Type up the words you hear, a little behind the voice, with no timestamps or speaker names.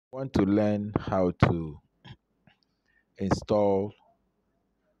Want to learn how to install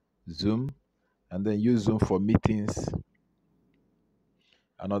Zoom and then use Zoom for meetings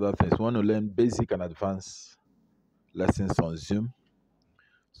and other things. Want to learn basic and advanced lessons on Zoom.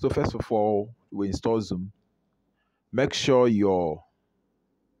 So first of all, we install Zoom. Make sure your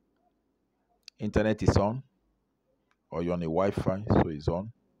internet is on or you're on a Wi-Fi, so it's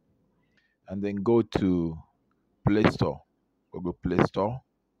on. And then go to Play Store. Google Play Store.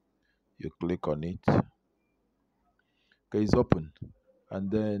 You click on it. Okay, it's open. And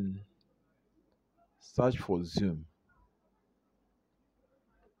then search for Zoom.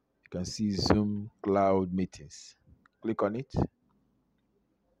 You can see Zoom Cloud Meetings. Click on it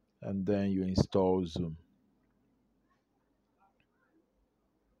and then you install Zoom.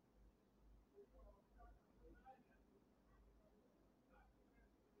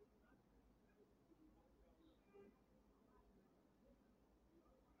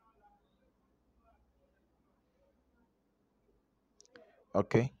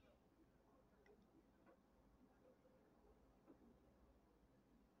 Okay.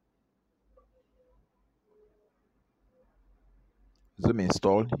 Zoom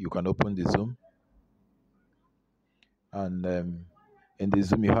installed. You can open the Zoom. And in the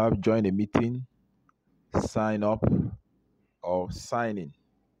Zoom, you have join a meeting, sign up, or sign in.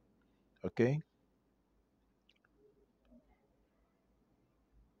 Okay.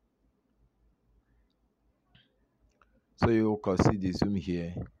 So you can see the Zoom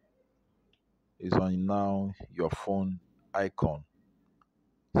here is on now your phone icon.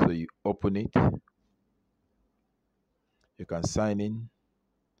 So you open it. You can sign in.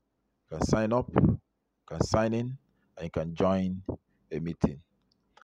 You can sign up. You can sign in, and you can join a meeting.